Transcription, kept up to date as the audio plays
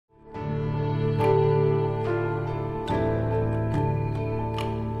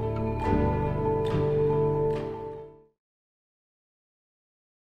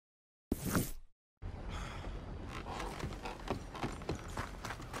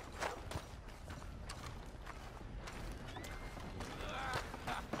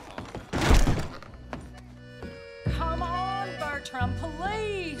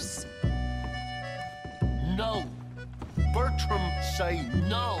lives. No. Bertram, say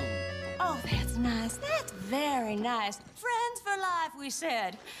no. Oh, that's nice. That's very nice. Friends for life, we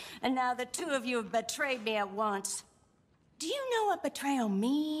said. And now the two of you have betrayed me at once. Do you know what betrayal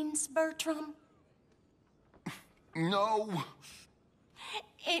means, Bertram? No.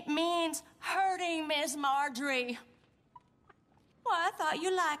 It means hurting Miss Marjorie. Well, I thought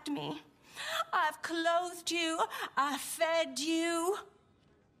you liked me. I've clothed you. I fed you.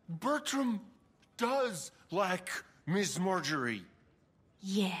 Bertram does like Miss Marjorie.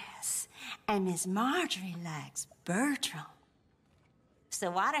 Yes, and Miss Marjorie likes Bertram.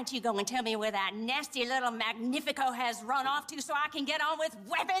 So why don't you go and tell me where that nasty little Magnifico has run off to so I can get on with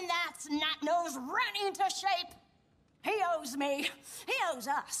whipping that snot-nose run into shape? He owes me. He owes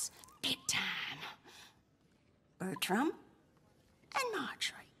us. Big time. Bertram and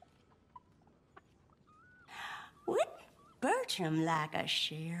Marjorie. Wouldn't Bertram like a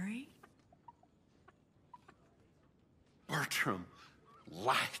sherry? Bertram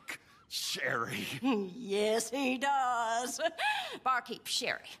like sherry. Yes, he does. Barkeep,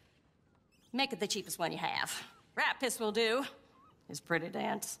 sherry. Make it the cheapest one you have. Rat piss will do. His pretty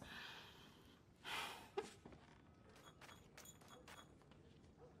dance.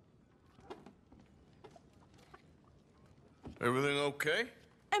 Everything okay?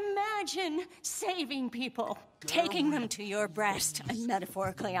 Imagine saving people, taking them to your breast, and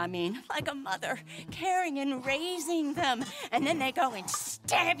metaphorically, I mean, like a mother, caring and raising them, and then they go and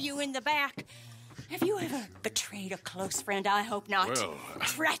stab you in the back. Have you ever betrayed a close friend? I hope not. Well,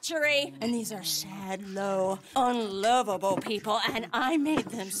 Treachery. And these are sad, low, unlovable people, and I made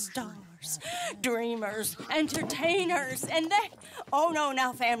them stars, dreamers, entertainers, and they... Oh, no,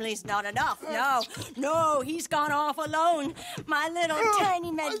 now family's not enough. No, he's gone off alone. My little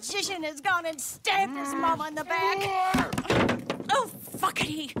tiny magician has gone and stabbed his mama in the back. Oh,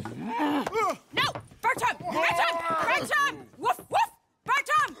 fuckity. No, Bertram! Woof, woof!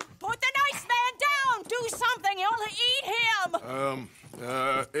 Bertram, put the nice man down! Do something, you'll eat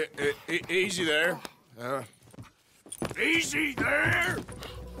him! Easy there. Easy there!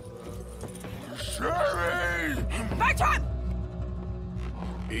 Sherry! Bertram!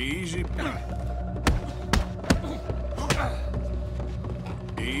 Easy.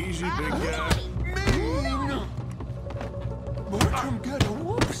 Easy, big guy. Mean! Bertram got a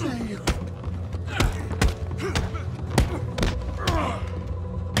whoopsie.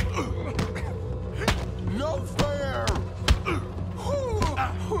 No fair!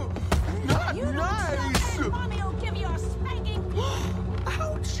 Not nice! Mommy will give you a spanking!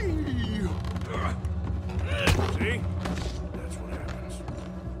 Ouchie! See? That's what happens.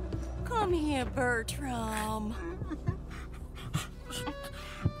 Come here, Bertram.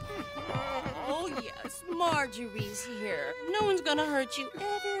 Oh, yes, Marjorie's here. No one's gonna hurt you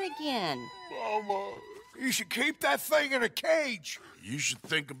ever again. Mama, you should keep that thing in a cage. You should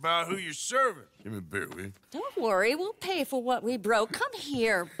think about who you're serving. Give me a beer, will you? Don't worry, we'll pay for what we broke. Come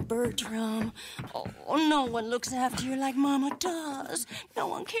here, Bertram. Oh, no one looks after you like Mama does. No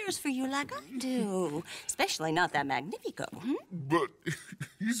one cares for you like I do. Especially not that Magnifico. But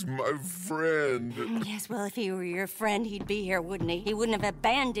he's my friend. Yes, well, if he were your friend, he'd be here, wouldn't he? He wouldn't have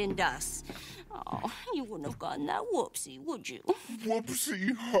abandoned us. Oh, you wouldn't have gotten that whoopsie, would you?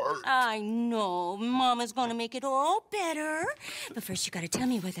 Whoopsie heart. I know. Mama's gonna make it all better. But first, you gotta tell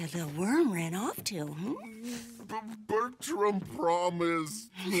me where that little worm ran off to, Bertram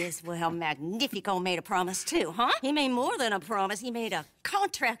promised. Yes, well, Magnifico made a promise, too, huh? He made more than a promise. He made a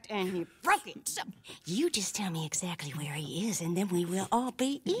contract, and he broke it. So, you just tell me exactly where he is, and then we will all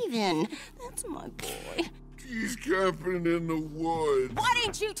be even. That's my boy. He's camping in the woods. Why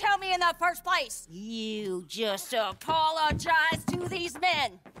didn't you tell me in the first place? You just apologize to these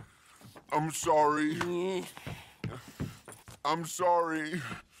men. I'm sorry. I'm sorry.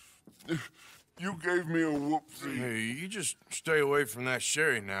 You gave me a whoopsie. Hey, you just stay away from that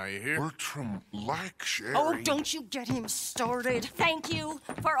sherry now, you hear? Bertram likes sherry. Oh, don't you get him started. Thank you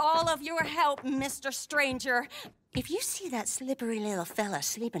for all of your help, Mr. Stranger. If you see that slippery little fella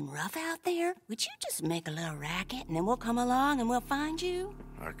sleeping rough out there, would you just make a little racket and then we'll come along and we'll find you?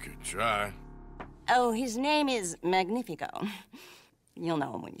 I could try. Oh, his name is Magnifico. You'll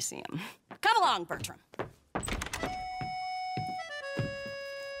know him when you see him. Come along, Bertram.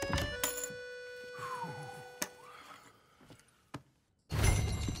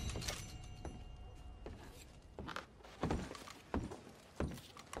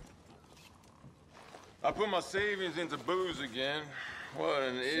 I put my savings into booze again. What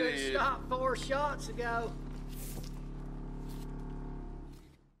an idiot. Should stopped 4 shots ago.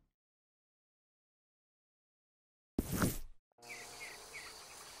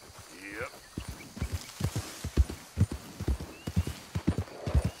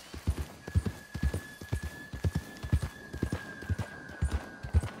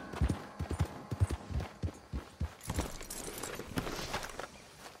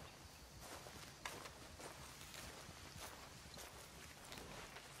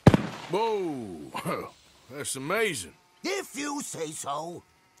 Whoa, that's amazing. If you say so.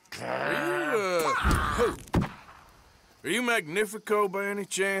 Are you Magnifico by any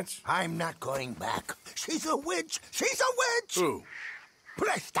chance? I'm not going back. She's a witch! She's a witch! Who?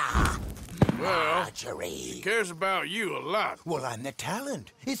 Presta! Well, Marjorie. she cares about you a lot. Well, I'm the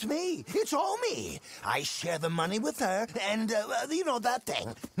talent. It's me. It's all me. I share the money with her, and, you know that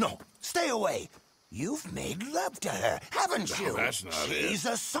thing. No, stay away. You've made love to her, haven't you? No, that's not it. She's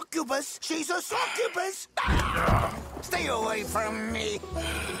a succubus. She's a succubus. Stay away from me.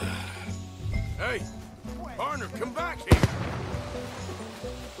 Hey, partner, come back here.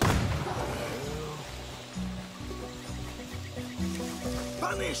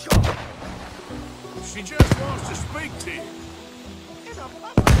 Punish her. She just wants to speak to you.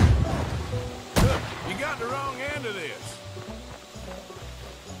 Look, you got the wrong end of this.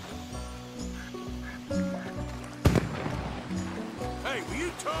 Hey, will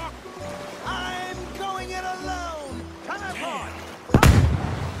you talk? I'm going it alone. Come on.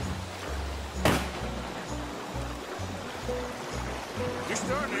 You're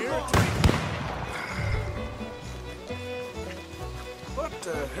starting to irritate. What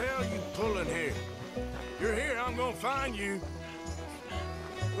the hell you pulling here? You're here, I'm gonna find you.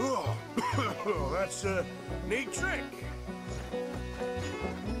 Oh, that's a neat trick.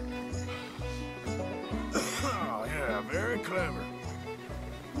 Oh, yeah, very clever.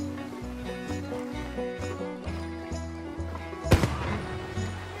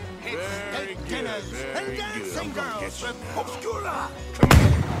 Very good, Dinners very and good. dancing I'm gonna girls get you with now. Obscura. Come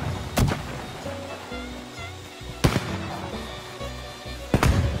here.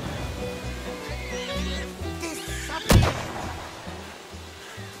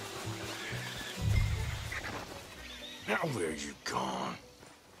 Now where you gone?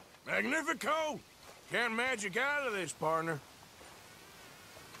 Magnifico! Can't magic out of this, partner.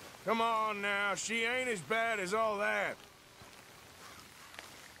 Come on now, she ain't as bad as all that.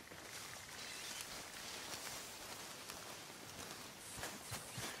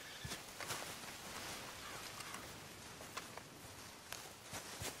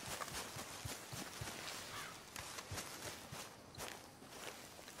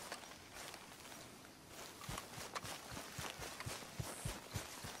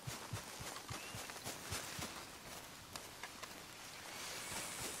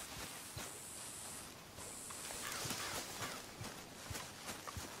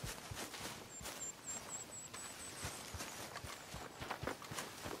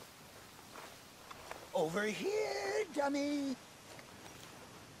 Over here, dummy.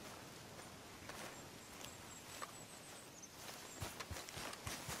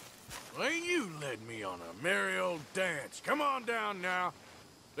 Well, you led me on a merry old dance. Come on down now.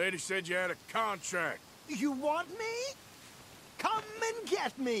 Lady said you had a contract. You want me? Come and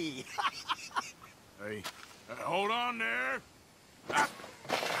get me. Hey, hold on there. Ah,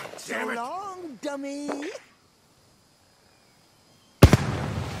 So damn it. long, dummy.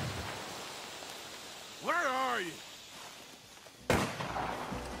 Where are you?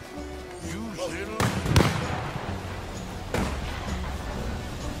 You little...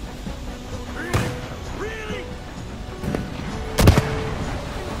 Really? Really?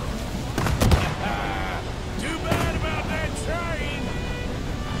 Too bad about that train.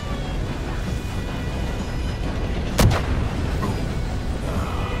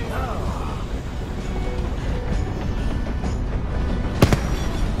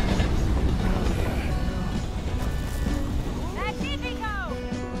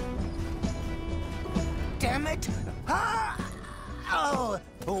 Damn it. Ah! Oh,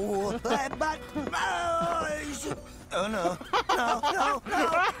 oh, but, oh no, no, no,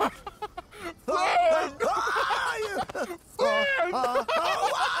 no.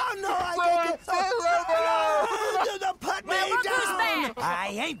 No, I can't. Put me Well, look who's down. back. I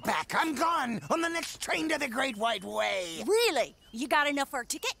ain't back. I'm gone on the next train to the Great White Way. Really? You got enough for a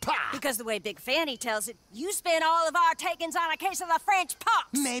ticket? Pah. Because the way Big Fanny tells it, you spent all of our takings on a case of the French pox.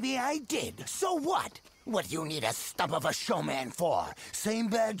 Maybe I did. So what? What do you need a stump of a showman for? Same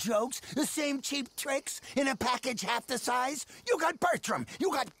bad jokes? The same cheap tricks? In a package half the size? You got Bertram.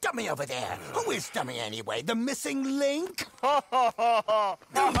 You got Dummy over there. Who is Dummy anyway? The missing link? Shut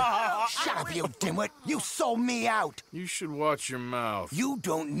up, you dimwit. You sold me out. You should watch your mouth. You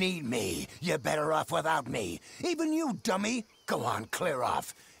don't need me. You're better off without me. Even you, Dummy. Go on, clear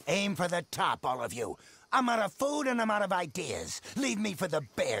off. Aim for the top, all of you. I'm out of food and I'm out of ideas. Leave me for the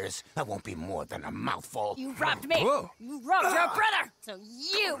bears. I won't be more than a mouthful. You robbed me. Whoa. You robbed your brother. So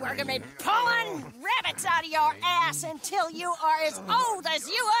you are gonna be pulling rabbits out of your ass until you are as old as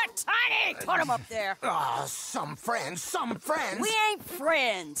you are tiny. Put them up there. Ah, some friends. We ain't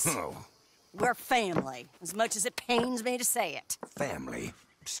friends. Oh, We're family, as much as it pains me to say it. family.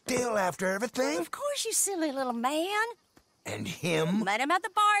 Still after everything? Of course, you silly little man. And him? Met him at the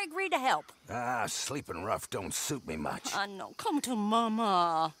bar, agreed to help. Ah, sleeping rough don't suit me much. I know. Come to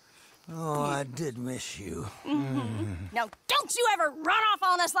Mama. Oh, I did miss you. Now, don't you ever run off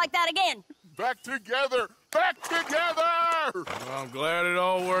on us like that again. Back together! Back together! Well, I'm glad it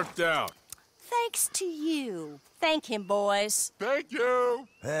all worked out. Thanks to you. Thank him, boys. Thank you!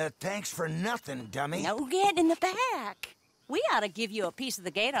 Thanks for nothing, dummy. No, get in the back. We ought to give you a piece of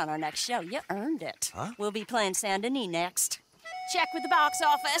the gate on our next show. You earned it. Huh? We'll be playing Saint Denis next. Check with the box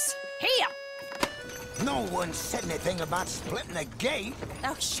office. Here. No one said anything about splitting a gate.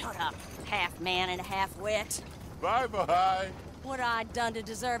 Oh, shut up. Half man and half wit. Bye-bye. What I done to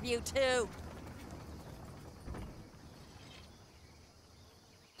deserve you, too?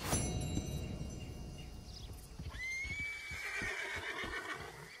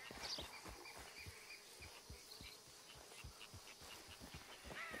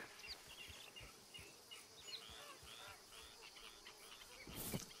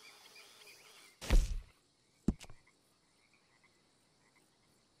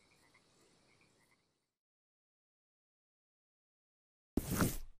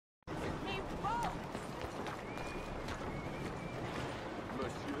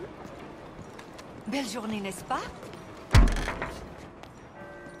 Belle journée, n'est-ce pas?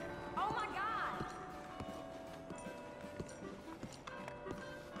 Oh, my God!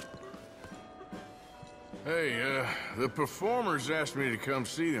 Hey, the performers asked me to come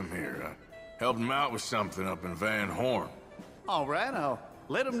see them here. I helped them out with something up in Van Horn. All right, I'll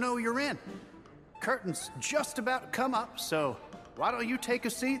let them know you're in. Curtain's just about to come up, so why don't you take a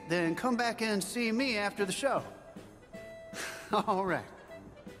seat, then come back and see me after the show? All right.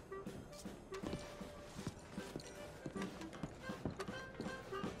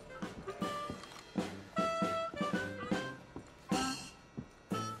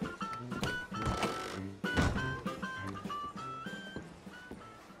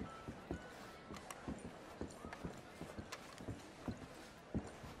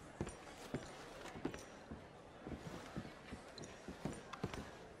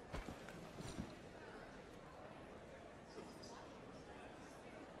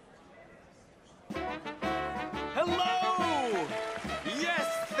 Hello! Yes,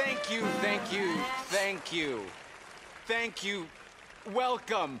 thank you, thank you, thank you. Thank you.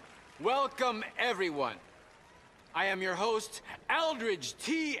 Welcome. Welcome, everyone. I am your host, Aldridge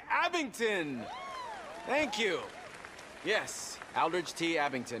T. Abington. Thank you. Yes, Aldridge T.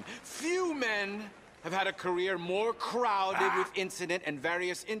 Abington. Few men have had a career more crowded with incident and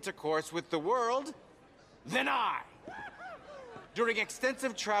various intercourse with the world than I. During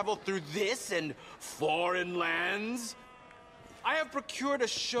extensive travel through this and foreign lands, I have procured a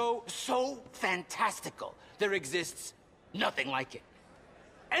show so fantastical, there exists nothing like it.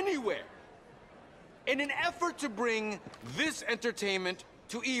 Anywhere. In an effort to bring this entertainment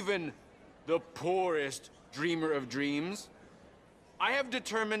to even the poorest dreamer of dreams, I have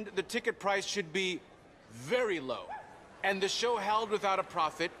determined the ticket price should be very low, and the show held without a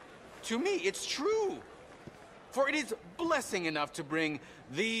profit. To me, it's true. For it is blessing enough to bring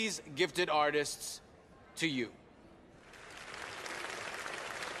these gifted artists to you.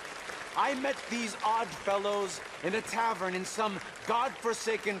 I met these odd fellows in a tavern in some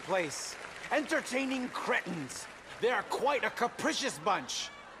godforsaken place, entertaining cretins. They are quite a capricious bunch,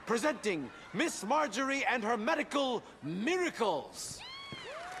 presenting Miss Marjorie and her medical miracles.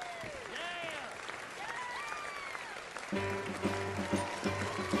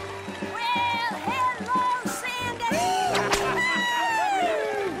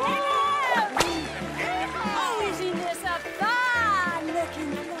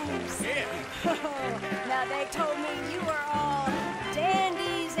 Now, they told me you were all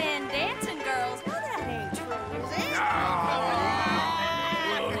dandies and dancing girls. Well, that ain't true, is it?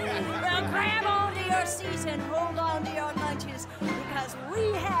 Well, grab onto your seats and hold on to your lunches, because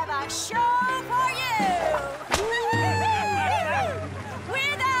we have a show for you!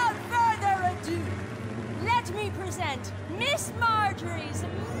 Without further ado, let me present Miss Marjorie's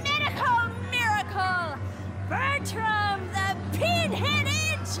medical miracle, Bertram the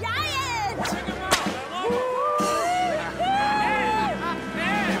Pin-Headed Giant!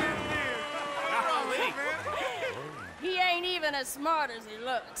 He ain't even as smart as he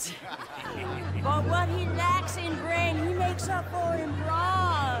looks. But what he lacks in brain, he makes up for in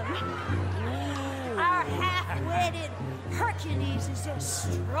brawn. Our half-witted Hercules is as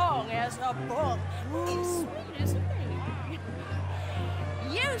strong as a bull. He's sweet as a baby.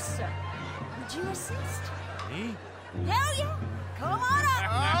 You, sir, would you assist? Me? Hell yeah! Come on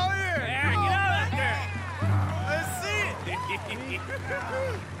up! Oh, yeah! Yeah, get out there! Let's see it!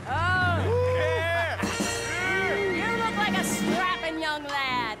 Oh! Yeah! You look like a strapping young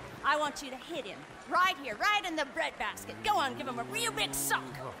lad. I want you to hit him. Right here, right in the breadbasket. Go on, give him a real big sock.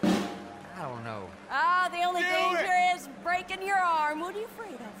 I don't know. Ah, the only Do danger it. is breaking your arm. What are you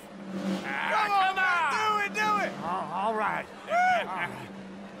afraid of? Come on! Do it! All right. Damn it!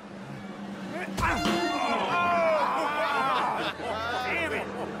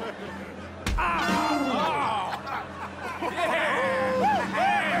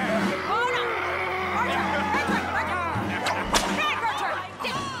 Hold on!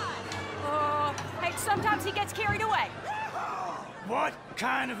 Hey, sometimes he gets carried away. What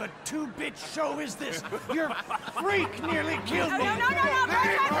kind of a two-bit show is this? Your freak nearly killed me. No,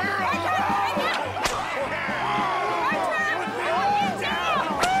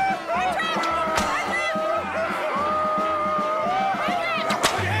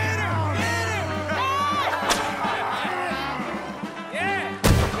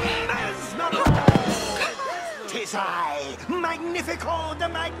 Tis I, Magnifico the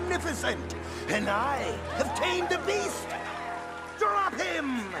Magnificent, and I have tamed the beast. Drop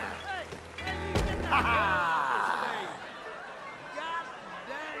him!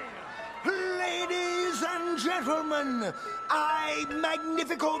 Ladies and gentlemen, I,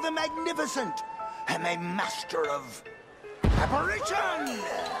 Magnifico the Magnificent, am a master of apparition!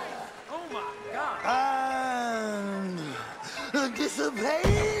 Oh my God! And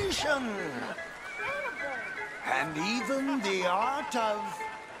dissipation! And even the art of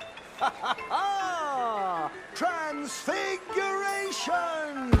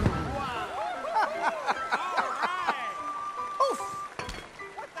transfiguration! Oof!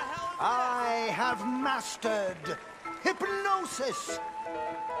 I have mastered hypnosis,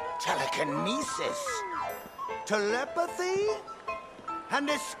 telekinesis, telepathy, and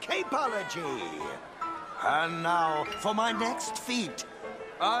escapology. And now, for my next feat,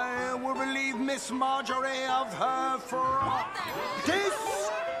 I will relieve Miss Marjorie of her frock. Disrobio!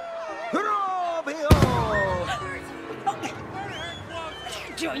 What are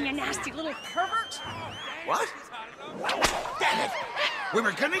you doing, you nasty little pervert? What? Damn it! We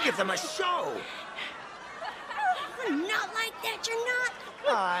were gonna give them a show. Not like that, you're not.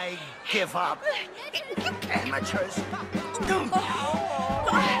 I give up. Amateurs. Go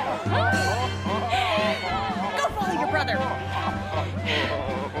follow your brother.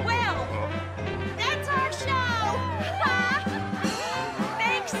 Well, that's our show.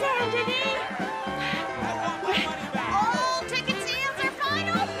 Thanks, Anthony. All ticket sales are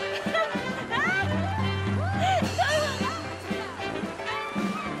final.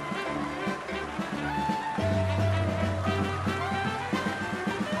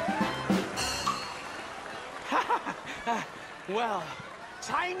 Well,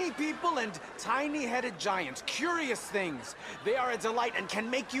 tiny people and tiny-headed giants, curious things. They are a delight and can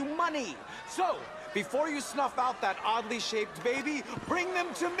make you money. So, before you snuff out that oddly shaped baby, bring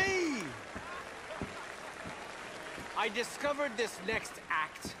them to me. I discovered this next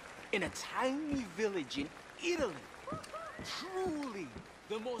act in a tiny village in Italy. Truly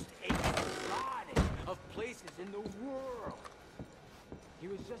the most exotic of places in the world. He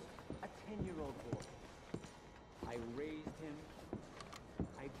was just a 10-year-old boy. I raised him.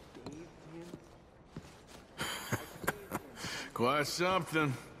 I bathed him. Quite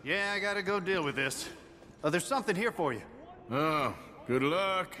something. Yeah, I gotta go deal with this. Oh, there's something here for you. Oh, good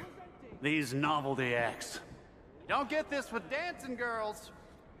luck. These novelty acts. Don't get this with dancing girls.